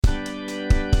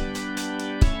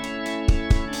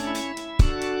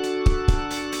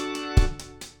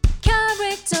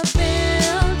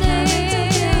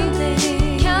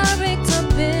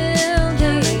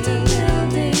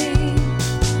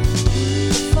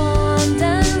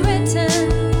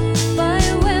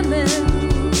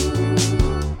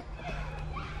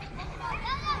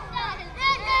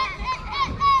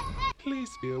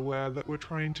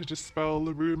trying to dispel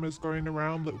the rumours going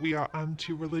around that we are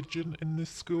anti-religion in this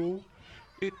school.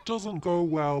 It doesn't go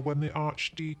well when the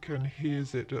Archdeacon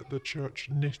hears it at the church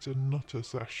knit and nutter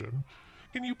session.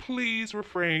 Can you please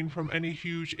refrain from any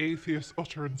huge atheist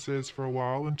utterances for a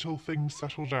while until things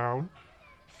settle down?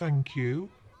 Thank you.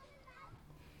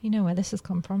 You know where this has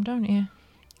come from, don't you?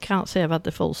 Can't say I've had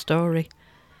the full story.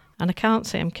 And I can't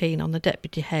say I'm keen on the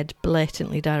deputy head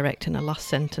blatantly directing a last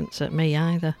sentence at me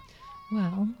either.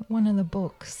 Well, one of the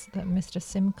books that Mr.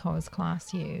 Simcoe's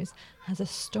class use has a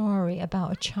story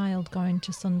about a child going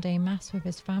to Sunday Mass with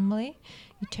his family.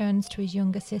 He turns to his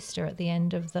younger sister at the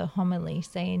end of the homily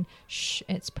saying, "Shh,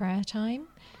 it's prayer time."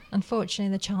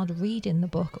 Unfortunately, the child reading the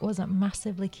book wasn't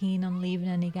massively keen on leaving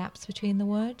any gaps between the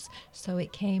words, so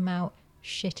it came out,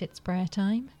 "Shit, it's prayer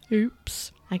time."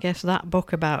 Oops. I guess that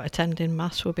book about attending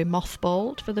Mass will be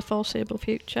mothballed for the foreseeable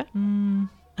future.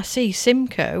 I see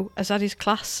Simcoe has had his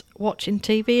class watching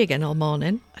TV again all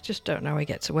morning. I just don't know how he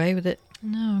gets away with it.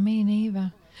 No, me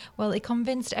neither. Well, he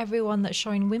convinced everyone that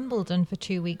showing Wimbledon for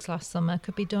 2 weeks last summer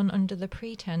could be done under the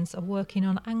pretense of working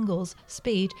on angles,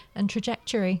 speed and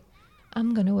trajectory.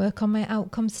 I'm going to work on my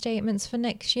outcome statements for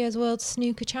next year's World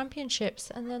Snooker Championships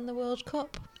and then the World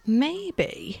Cup.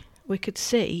 Maybe we could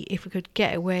see if we could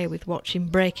get away with watching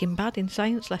Breaking Bad in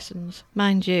science lessons.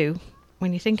 Mind you,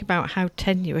 when you think about how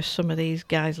tenuous some of these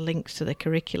guys' links to the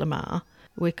curriculum are,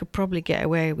 we could probably get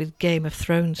away with Game of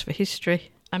Thrones for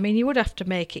history. I mean, you would have to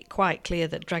make it quite clear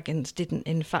that dragons didn't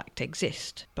in fact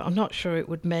exist, but I'm not sure it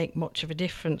would make much of a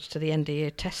difference to the end of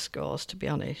year test scores, to be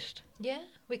honest. Yeah,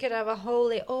 we could have a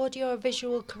wholly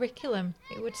audio-visual curriculum.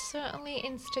 It would certainly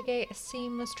instigate a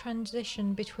seamless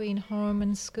transition between home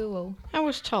and school. I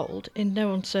was told, in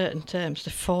no uncertain terms, to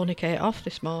fornicate off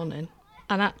this morning.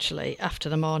 And actually, after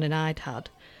the morning I'd had,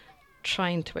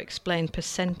 trying to explain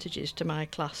percentages to my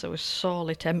class, I was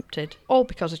sorely tempted. All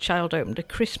because a child opened a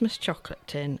Christmas chocolate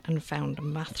tin and found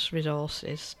maths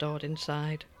resources stored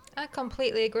inside. I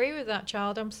completely agree with that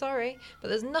child, I'm sorry, but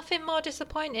there's nothing more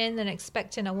disappointing than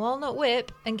expecting a walnut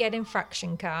whip and getting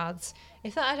fraction cards.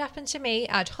 If that had happened to me,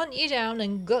 I'd hunt you down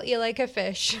and gut you like a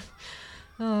fish.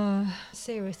 Oh,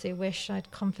 seriously wish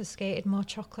I'd confiscated more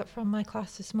chocolate from my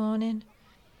class this morning.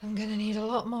 I'm going to need a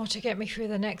lot more to get me through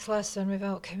the next lesson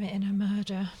without committing a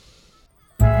murder.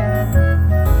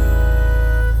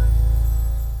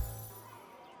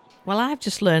 Well, I've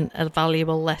just learnt a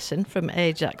valuable lesson from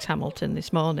Ajax Hamilton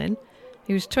this morning.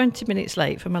 He was 20 minutes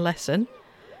late for my lesson,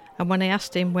 and when I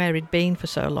asked him where he'd been for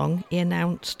so long, he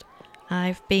announced,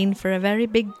 "I've been for a very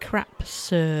big crap,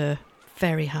 sir."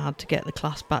 Very hard to get the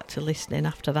class back to listening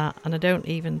after that, and I don't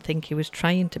even think he was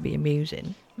trying to be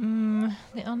amusing.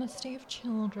 The honesty of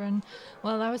children.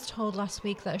 Well, I was told last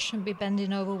week that I shouldn't be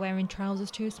bending over wearing trousers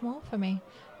too small for me.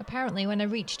 Apparently, when I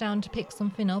reached down to pick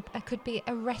something up, I could be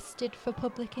arrested for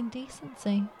public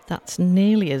indecency. That's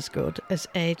nearly as good as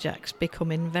Ajax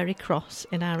becoming very cross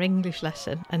in our English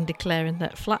lesson and declaring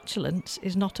that flatulence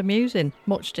is not amusing.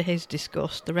 Much to his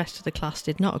disgust, the rest of the class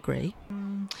did not agree.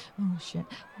 Oh shit.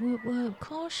 Whoa,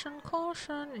 caution,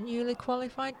 newly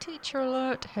qualified teacher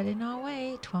alert, heading our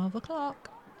way, 12 o'clock.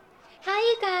 Hi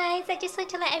you guys, I just want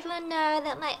to let everyone know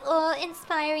that my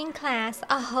all-inspiring class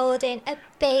are holding a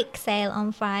bake sale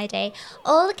on Friday.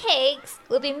 All the cakes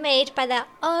will be made by their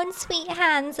own sweet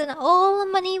hands and all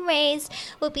the money raised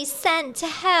will be sent to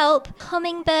help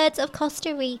Hummingbirds of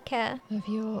Costa Rica. Have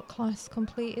your class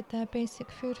completed their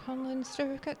basic food handling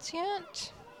certificates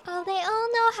yet? Oh, they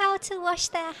all know how to wash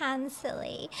their hands,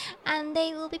 silly, and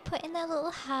they will be putting their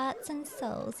little hearts and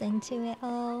souls into it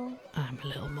all. I'm a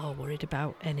little more worried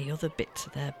about any other bits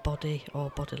of their body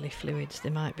or bodily fluids they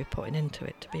might be putting into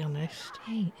it, to be honest.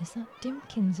 Hey, is that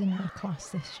Dimkins in our class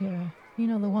this year? You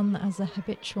know, the one that has a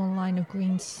habitual line of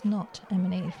green snot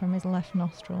emanating from his left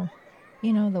nostril.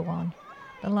 You know the one.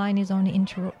 The line is only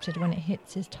interrupted when it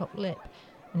hits his top lip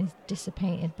and is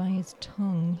dissipated by his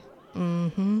tongue.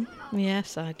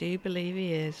 Yes, I do believe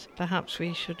he is. Perhaps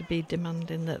we should be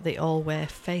demanding that they all wear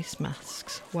face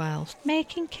masks whilst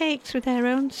making cakes with their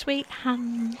own sweet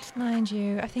hands. Mind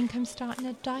you, I think I'm starting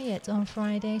a diet on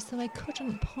Friday, so I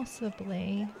couldn't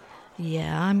possibly.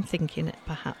 Yeah, I'm thinking that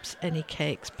perhaps any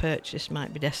cakes purchased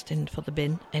might be destined for the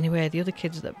bin. Anyway, the other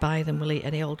kids that buy them will eat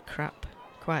any old crap.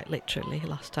 Quite literally,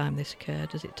 last time this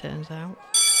occurred, as it turns out.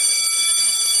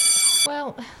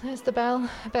 Well, there's the bell.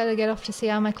 I better get off to see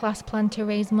how my class plan to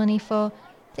raise money for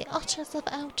the otters of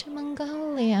Outer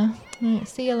Mongolia. Right,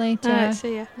 see you later. All right,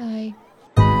 see ya. Bye.